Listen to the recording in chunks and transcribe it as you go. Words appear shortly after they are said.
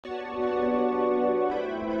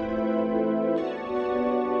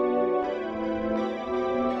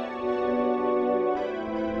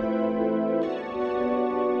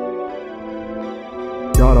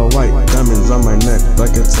on my neck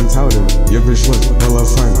like it's in powder. Your bitch look hella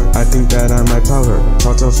fine, I think that I might plow her.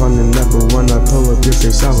 Talk tough on the net, but when I pull up your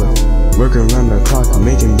face out. Working around the clock,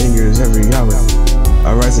 making bangers every hour.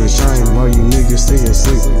 I rise and shine while you niggas stay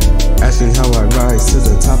asleep. Asking how I rise to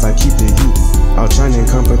the top, I keep the heat. Outshining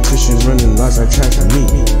competitions, running lives, I track me.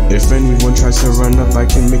 If anyone tries to run up, I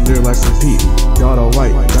can make their life repeat. Got all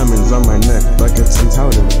white, diamonds on my neck like it's in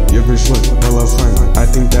powder. Your bitch look hella fine, I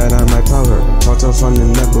think that I might plow her. Talk tough on the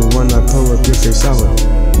net, but when I pull up your face out.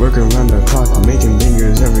 Working around the clock, making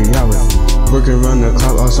bangers every hour. Working around the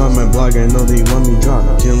clock, also on my blog, I know they want me drop.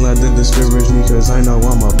 Can't let it discourage me, cause I know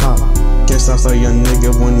I'm a pop. Can't stop a young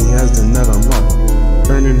nigga when he has the net unlocked.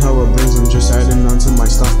 Burning hella brains, I'm just adding on to my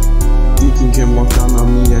stock. You can walk down on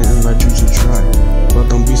me and invite you to try, but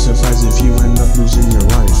don't be surprised if you end up losing your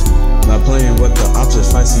life. Not playing with the opps,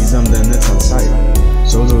 if I see them then it's on sight.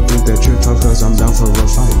 So don't think that you're tough, cause I'm down for a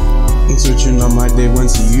fight. Ain't switching on my day one,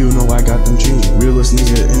 see you know I got them chains. Realest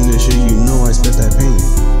nigga in this shit, you know I spit that pain.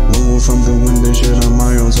 No move from the window, shit on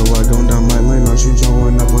my own, so I go down my lane. I'll shoot y'all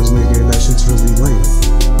up once, nigga, that shit's really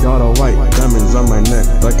lame. Got all white, diamonds on my neck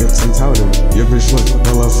like it's in powder. Your bitch look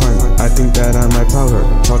hella fine, I think that I might plow her.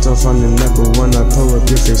 Talk tough on the net, but when I pull up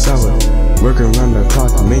your face out. Working around the clock,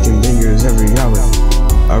 making bangers every hour.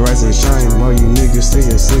 I rise and shine while you niggas stay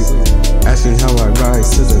asleep. Asking how I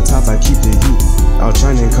rise to the top, I keep the heat.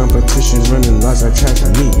 Outshining competitions, running lives, I track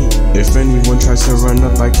me. If anyone tries to run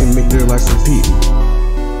up, I can make their life repeat.